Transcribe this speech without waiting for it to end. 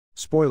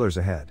Spoilers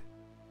ahead.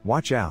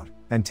 Watch out,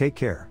 and take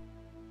care.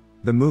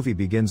 The movie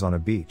begins on a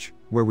beach,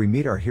 where we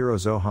meet our hero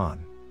Zohan,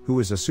 who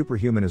is a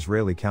superhuman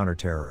Israeli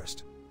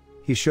counter-terrorist.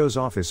 He shows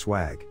off his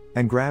swag,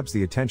 and grabs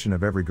the attention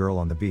of every girl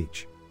on the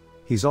beach.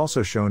 He's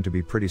also shown to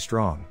be pretty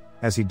strong,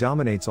 as he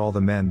dominates all the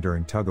men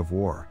during tug of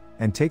war,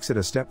 and takes it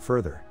a step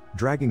further,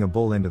 dragging a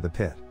bull into the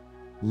pit.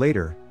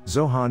 Later,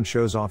 Zohan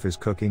shows off his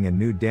cooking and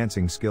nude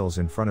dancing skills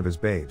in front of his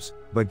babes,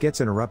 but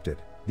gets interrupted.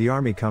 The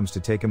army comes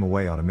to take him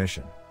away on a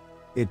mission.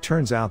 It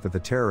turns out that the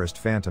terrorist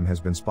Phantom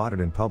has been spotted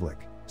in public,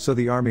 so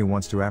the army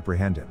wants to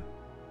apprehend him.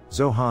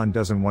 Zohan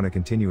doesn't want to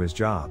continue his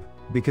job,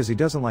 because he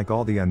doesn't like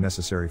all the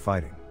unnecessary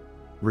fighting.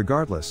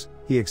 Regardless,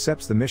 he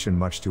accepts the mission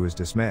much to his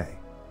dismay.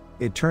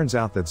 It turns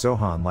out that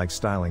Zohan likes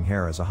styling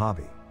hair as a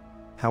hobby.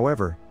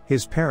 However,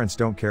 his parents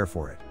don't care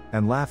for it,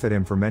 and laugh at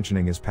him for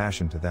mentioning his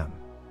passion to them.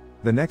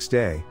 The next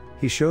day,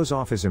 he shows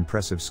off his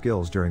impressive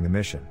skills during the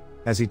mission,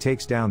 as he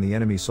takes down the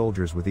enemy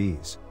soldiers with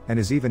ease, and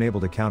is even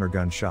able to counter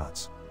gun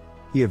shots.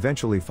 He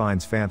eventually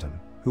finds Phantom,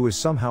 who is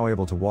somehow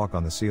able to walk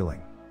on the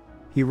ceiling.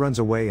 He runs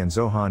away and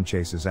Zohan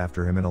chases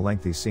after him in a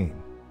lengthy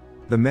scene.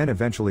 The men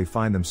eventually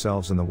find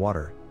themselves in the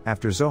water,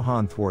 after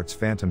Zohan thwarts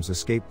Phantom's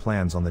escape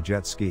plans on the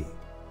jet ski.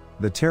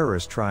 The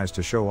terrorist tries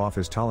to show off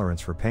his tolerance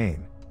for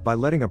pain, by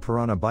letting a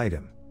piranha bite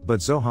him,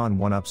 but Zohan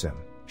one-ups him,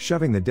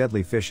 shoving the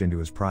deadly fish into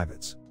his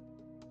privates.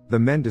 The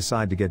men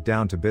decide to get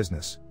down to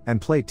business,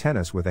 and play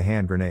tennis with a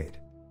hand grenade.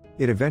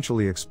 It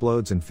eventually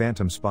explodes and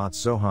Phantom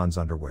spots Zohan's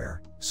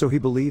underwear, so he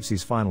believes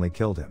he's finally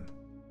killed him.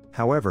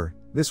 However,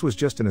 this was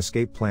just an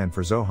escape plan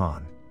for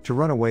Zohan, to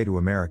run away to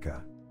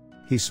America.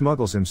 He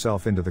smuggles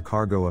himself into the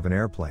cargo of an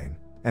airplane,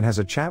 and has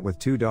a chat with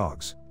 2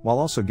 dogs, while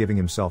also giving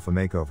himself a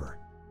makeover.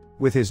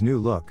 With his new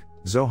look,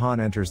 Zohan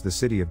enters the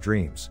City of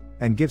Dreams,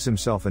 and gives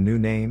himself a new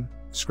name,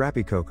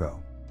 Scrappy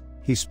Coco.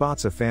 He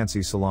spots a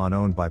fancy salon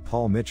owned by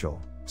Paul Mitchell,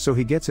 so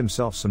he gets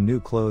himself some new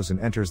clothes and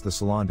enters the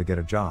salon to get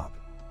a job.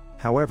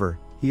 However,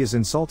 he is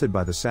insulted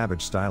by the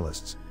savage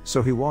stylists,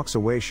 so he walks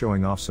away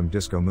showing off some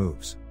disco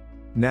moves.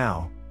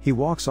 Now, he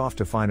walks off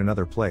to find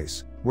another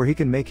place, where he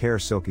can make hair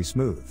silky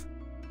smooth.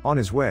 On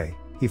his way,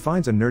 he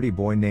finds a nerdy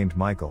boy named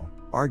Michael,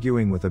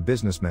 arguing with a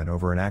businessman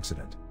over an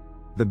accident.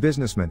 The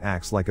businessman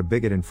acts like a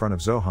bigot in front of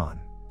Zohan,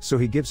 so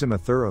he gives him a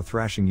thorough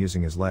thrashing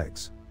using his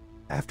legs.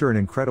 After an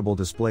incredible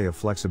display of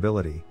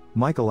flexibility,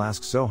 Michael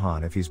asks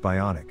Zohan if he's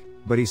bionic,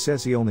 but he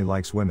says he only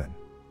likes women.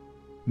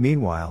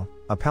 Meanwhile,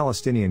 a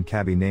Palestinian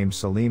cabbie named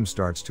Salim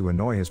starts to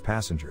annoy his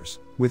passengers,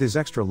 with his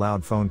extra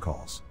loud phone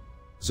calls.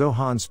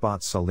 Zohan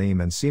spots Salim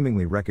and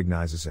seemingly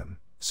recognizes him,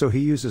 so he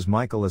uses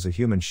Michael as a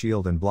human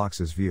shield and blocks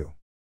his view.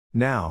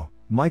 Now,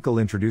 Michael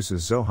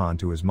introduces Zohan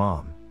to his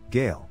mom,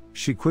 Gail.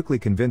 She quickly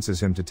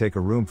convinces him to take a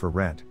room for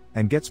rent,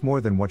 and gets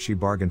more than what she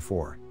bargained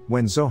for,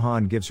 when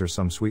Zohan gives her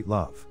some sweet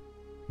love.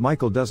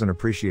 Michael doesn't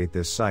appreciate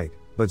this sight,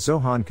 but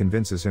Zohan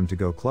convinces him to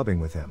go clubbing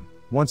with him,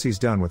 once he's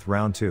done with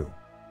round 2.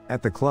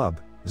 At the club,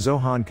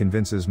 Zohan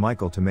convinces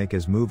Michael to make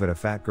his move at a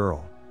fat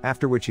girl,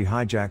 after which he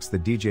hijacks the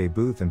DJ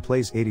booth and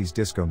plays 80s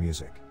disco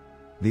music.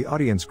 The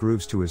audience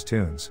grooves to his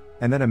tunes,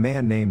 and then a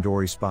man named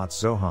Ori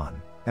spots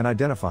Zohan, and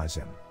identifies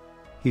him.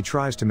 He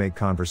tries to make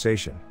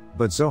conversation,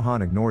 but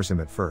Zohan ignores him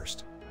at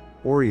first.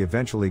 Ori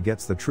eventually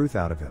gets the truth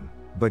out of him,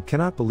 but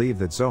cannot believe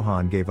that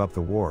Zohan gave up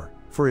the war,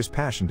 for his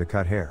passion to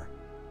cut hair.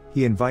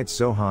 He invites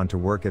Zohan to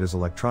work at his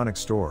electronics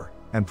store,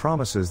 and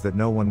promises that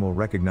no one will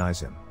recognize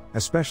him,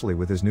 especially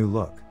with his new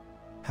look.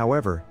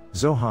 However,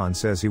 Zohan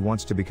says he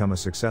wants to become a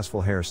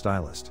successful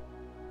hairstylist.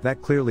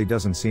 That clearly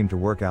doesn't seem to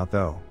work out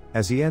though,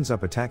 as he ends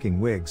up attacking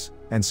wigs,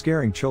 and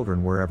scaring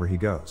children wherever he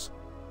goes.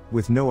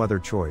 With no other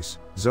choice,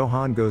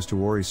 Zohan goes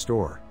to Ori's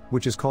store,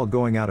 which is called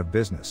Going Out of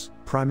Business,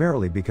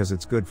 primarily because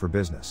it's good for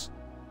business.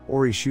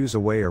 Ori shoos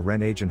away a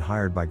rent agent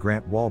hired by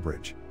Grant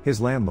Walbridge,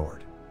 his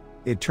landlord.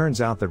 It turns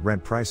out that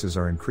rent prices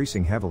are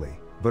increasing heavily,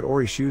 but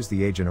Ori shoos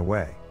the agent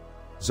away.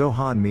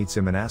 Zohan meets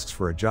him and asks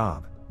for a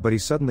job, but he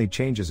suddenly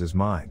changes his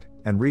mind,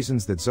 and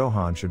reasons that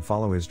Zohan should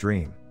follow his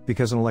dream,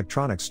 because an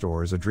electronics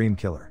store is a dream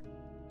killer.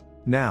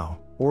 Now,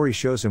 Ori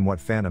shows him what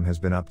Phantom has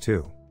been up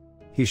to.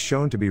 He's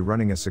shown to be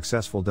running a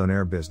successful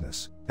donaire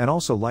business, and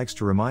also likes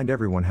to remind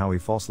everyone how he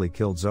falsely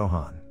killed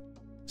Zohan.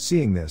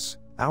 Seeing this,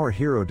 our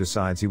hero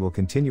decides he will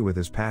continue with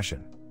his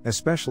passion,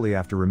 especially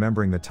after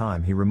remembering the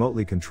time he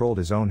remotely controlled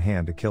his own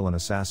hand to kill an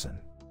assassin.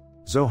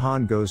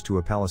 Zohan goes to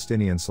a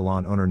Palestinian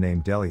salon owner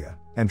named Delia,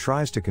 and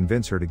tries to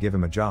convince her to give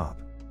him a job.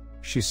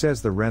 She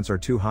says the rents are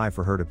too high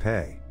for her to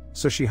pay,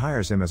 so she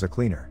hires him as a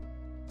cleaner.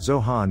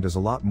 Zohan does a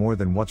lot more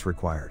than what's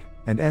required,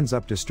 and ends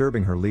up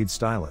disturbing her lead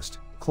stylist,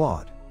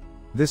 Claude.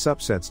 This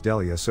upsets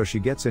Delia, so she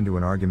gets into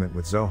an argument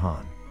with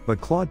Zohan, but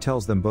Claude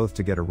tells them both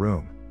to get a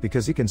room,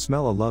 because he can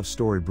smell a love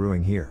story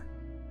brewing here.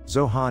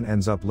 Zohan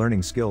ends up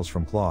learning skills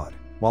from Claude,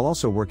 while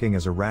also working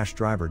as a rash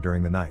driver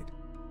during the night.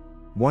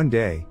 One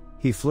day,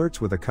 he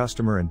flirts with a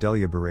customer and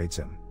Delia berates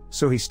him,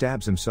 so he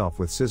stabs himself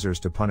with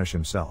scissors to punish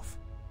himself.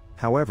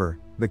 However,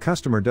 the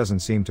customer doesn't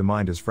seem to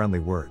mind his friendly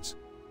words.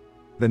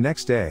 The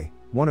next day,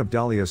 one of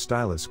Dalia's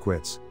stylists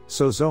quits,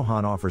 so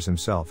Zohan offers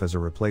himself as a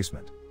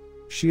replacement.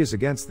 She is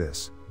against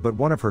this, but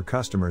one of her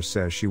customers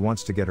says she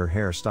wants to get her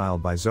hair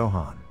styled by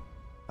Zohan.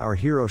 Our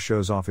hero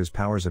shows off his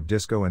powers of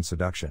disco and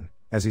seduction,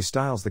 as he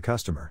styles the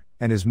customer,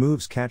 and his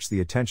moves catch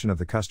the attention of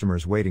the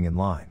customers waiting in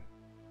line.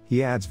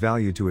 He adds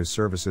value to his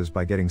services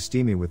by getting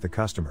steamy with the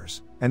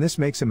customers, and this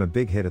makes him a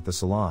big hit at the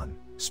salon,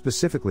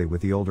 specifically with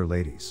the older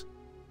ladies.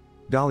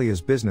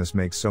 Dahlia's business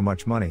makes so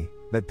much money,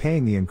 that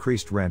paying the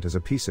increased rent is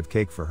a piece of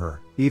cake for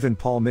her. Even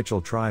Paul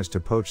Mitchell tries to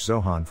poach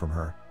Zohan from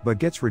her, but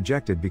gets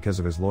rejected because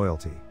of his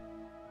loyalty.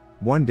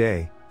 One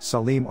day,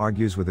 Salim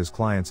argues with his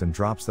clients and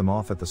drops them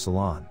off at the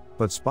salon,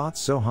 but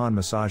spots Zohan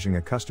massaging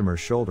a customer's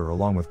shoulder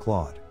along with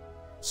Claude.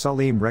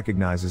 Salim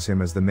recognizes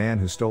him as the man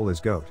who stole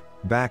his goat,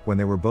 back when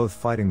they were both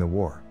fighting the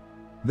war.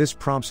 This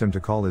prompts him to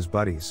call his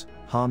buddies,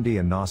 Hamdi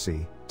and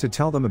Nasi, to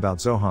tell them about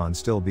Zohan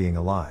still being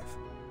alive.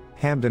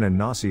 Hamdan and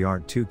Nasi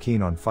aren't too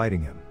keen on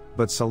fighting him,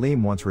 but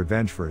Salim wants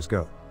revenge for his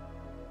goat.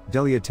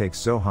 Delia takes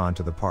Zohan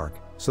to the park,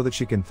 so that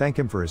she can thank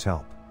him for his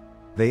help.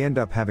 They end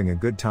up having a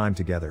good time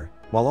together,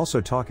 while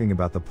also talking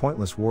about the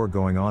pointless war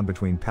going on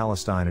between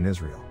Palestine and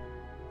Israel.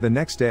 The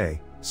next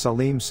day,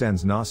 Salim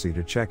sends Nasi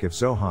to check if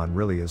Zohan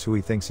really is who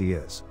he thinks he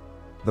is.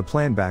 The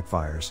plan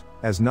backfires,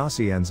 as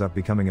Nasi ends up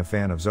becoming a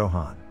fan of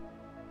Zohan.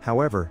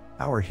 However,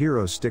 our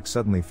hero's stick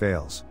suddenly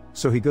fails,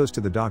 so he goes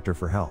to the doctor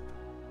for help.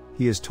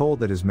 He is told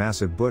that his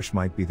massive bush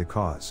might be the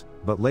cause,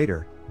 but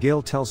later,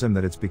 Gail tells him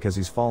that it's because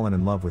he's fallen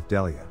in love with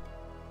Delia.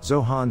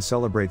 Zohan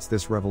celebrates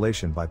this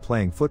revelation by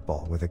playing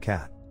football with a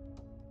cat.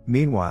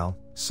 Meanwhile,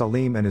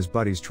 Salim and his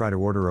buddies try to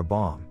order a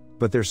bomb,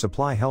 but their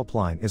supply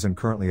helpline isn't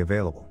currently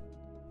available.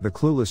 The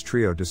clueless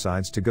trio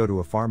decides to go to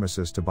a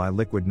pharmacist to buy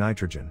liquid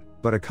nitrogen,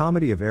 but a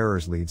comedy of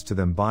errors leads to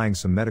them buying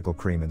some medical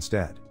cream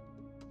instead.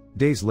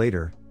 Days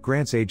later,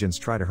 Grant's agents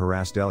try to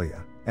harass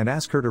Delia, and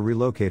ask her to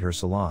relocate her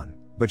salon,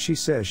 but she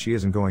says she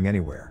isn't going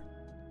anywhere.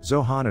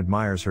 Zohan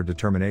admires her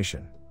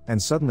determination, and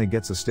suddenly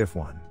gets a stiff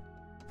one.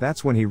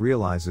 That's when he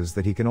realizes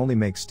that he can only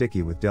make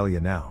sticky with Delia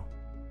now.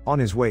 On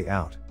his way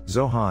out,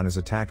 Zohan is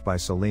attacked by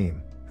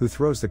Salim, who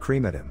throws the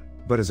cream at him,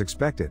 but as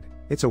expected,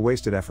 it's a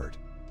wasted effort.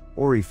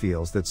 Ori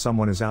feels that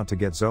someone is out to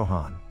get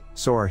Zohan,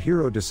 so our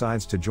hero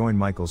decides to join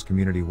Michael's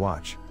community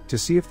watch, to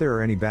see if there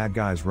are any bad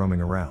guys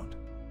roaming around.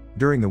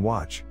 During the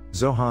watch,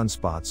 Zohan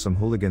spots some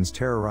hooligans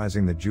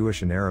terrorizing the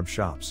Jewish and Arab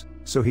shops,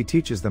 so he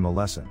teaches them a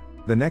lesson.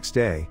 The next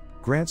day,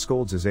 Grant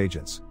scolds his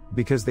agents,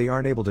 because they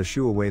aren't able to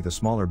shoo away the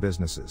smaller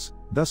businesses,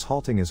 thus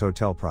halting his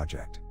hotel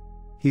project.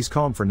 He's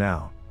calm for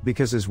now,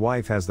 because his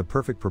wife has the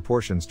perfect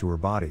proportions to her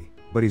body,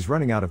 but he's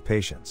running out of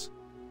patience.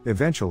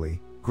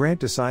 Eventually, Grant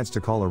decides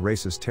to call a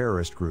racist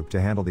terrorist group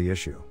to handle the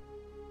issue.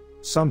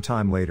 Some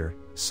time later,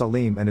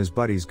 Salim and his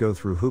buddies go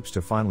through hoops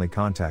to finally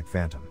contact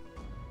Phantom.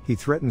 He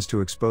threatens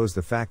to expose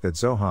the fact that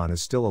Zohan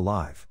is still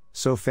alive,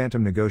 so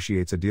Phantom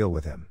negotiates a deal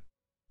with him.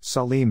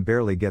 Salim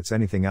barely gets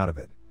anything out of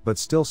it, but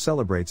still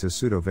celebrates his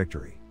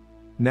pseudo-victory.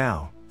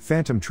 Now,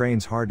 Phantom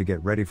trains hard to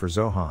get ready for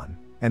Zohan,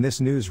 and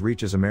this news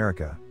reaches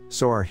America,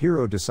 so our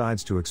hero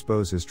decides to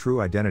expose his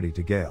true identity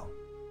to Gail.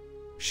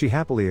 She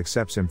happily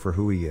accepts him for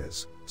who he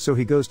is, so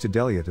he goes to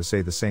Delia to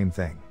say the same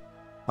thing.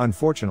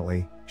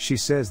 Unfortunately, she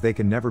says they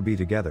can never be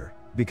together,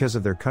 because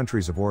of their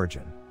countries of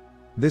origin.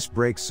 This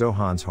breaks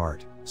Zohan's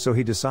heart, so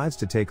he decides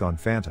to take on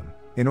Phantom,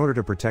 in order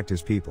to protect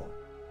his people.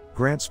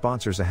 Grant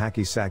sponsors a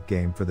hacky sack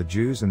game for the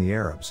Jews and the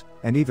Arabs,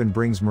 and even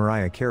brings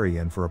Mariah Carey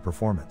in for a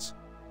performance.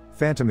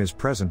 Phantom is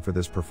present for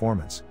this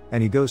performance,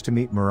 and he goes to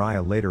meet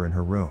Mariah later in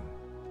her room.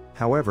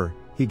 However,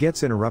 he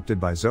gets interrupted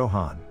by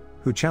Zohan,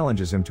 who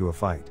challenges him to a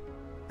fight.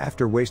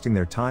 After wasting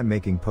their time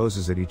making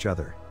poses at each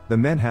other, the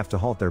men have to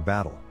halt their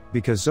battle,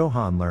 because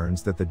Zohan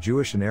learns that the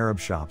Jewish and Arab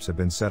shops have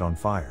been set on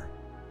fire.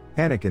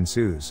 Panic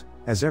ensues,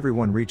 as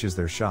everyone reaches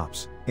their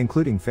shops,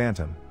 including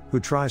Phantom, who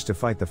tries to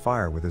fight the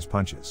fire with his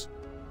punches.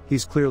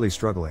 He's clearly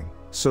struggling,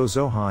 so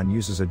Zohan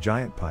uses a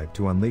giant pipe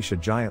to unleash a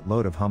giant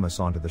load of hummus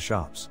onto the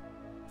shops.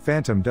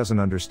 Phantom doesn't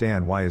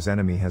understand why his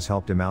enemy has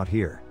helped him out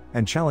here,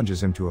 and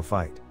challenges him to a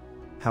fight.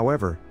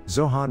 However,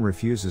 Zohan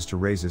refuses to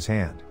raise his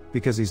hand,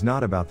 because he's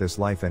not about this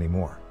life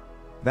anymore.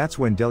 That's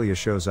when Delia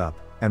shows up,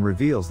 and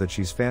reveals that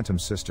she's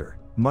Phantom's sister,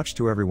 much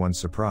to everyone's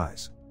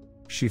surprise.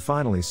 She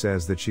finally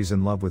says that she's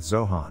in love with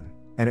Zohan,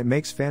 and it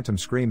makes Phantom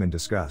scream in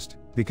disgust,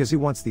 because he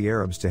wants the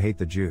Arabs to hate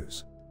the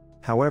Jews.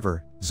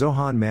 However,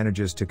 Zohan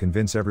manages to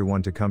convince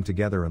everyone to come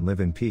together and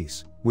live in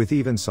peace, with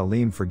even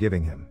Salim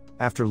forgiving him,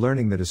 after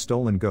learning that his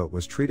stolen goat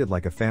was treated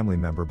like a family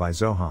member by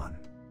Zohan.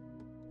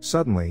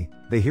 Suddenly,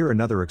 they hear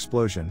another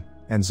explosion,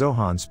 and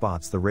Zohan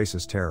spots the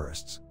racist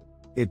terrorists.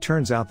 It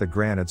turns out that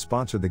Grant had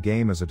sponsored the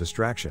game as a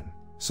distraction,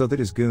 so that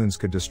his goons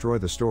could destroy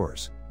the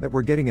stores that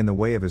were getting in the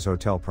way of his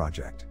hotel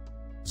project.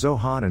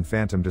 Zohan and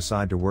Phantom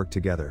decide to work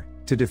together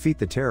to defeat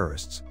the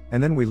terrorists,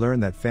 and then we learn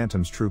that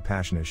Phantom's true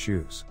passion is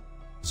shoes.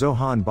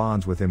 Zohan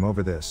bonds with him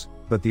over this,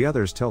 but the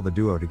others tell the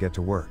duo to get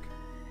to work.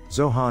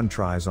 Zohan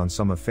tries on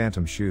some of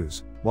Phantom's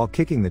shoes, while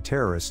kicking the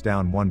terrorists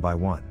down one by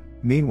one.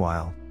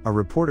 Meanwhile, a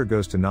reporter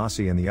goes to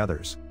Nasi and the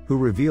others, who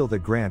reveal that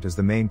Grant is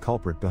the main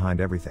culprit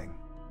behind everything.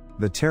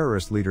 The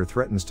terrorist leader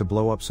threatens to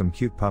blow up some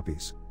cute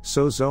puppies,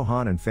 so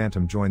Zohan and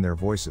Phantom join their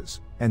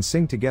voices, and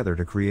sing together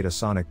to create a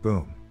sonic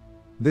boom.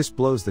 This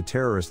blows the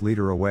terrorist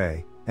leader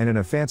away, and in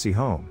a fancy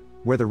home,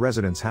 where the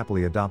residents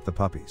happily adopt the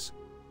puppies.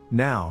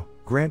 Now,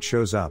 Grant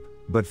shows up,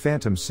 but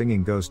Phantom's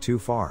singing goes too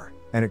far,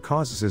 and it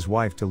causes his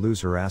wife to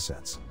lose her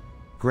assets.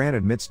 Grant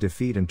admits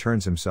defeat and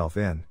turns himself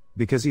in,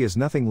 because he has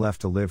nothing left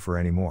to live for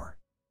anymore.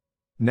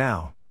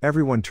 Now,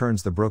 everyone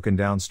turns the broken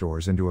down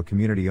stores into a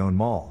community-owned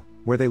mall,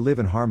 where they live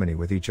in harmony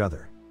with each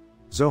other.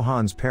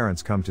 Zohan's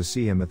parents come to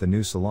see him at the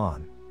new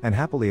salon, and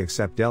happily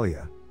accept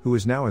Delia, who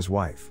is now his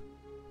wife.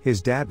 His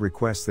dad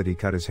requests that he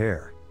cut his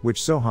hair,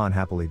 which Zohan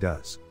happily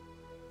does.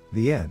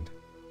 The end.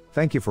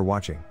 Thank you for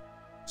watching.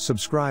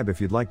 Subscribe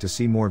if you'd like to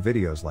see more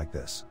videos like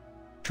this.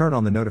 Turn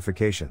on the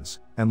notifications,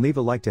 and leave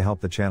a like to help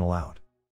the channel out.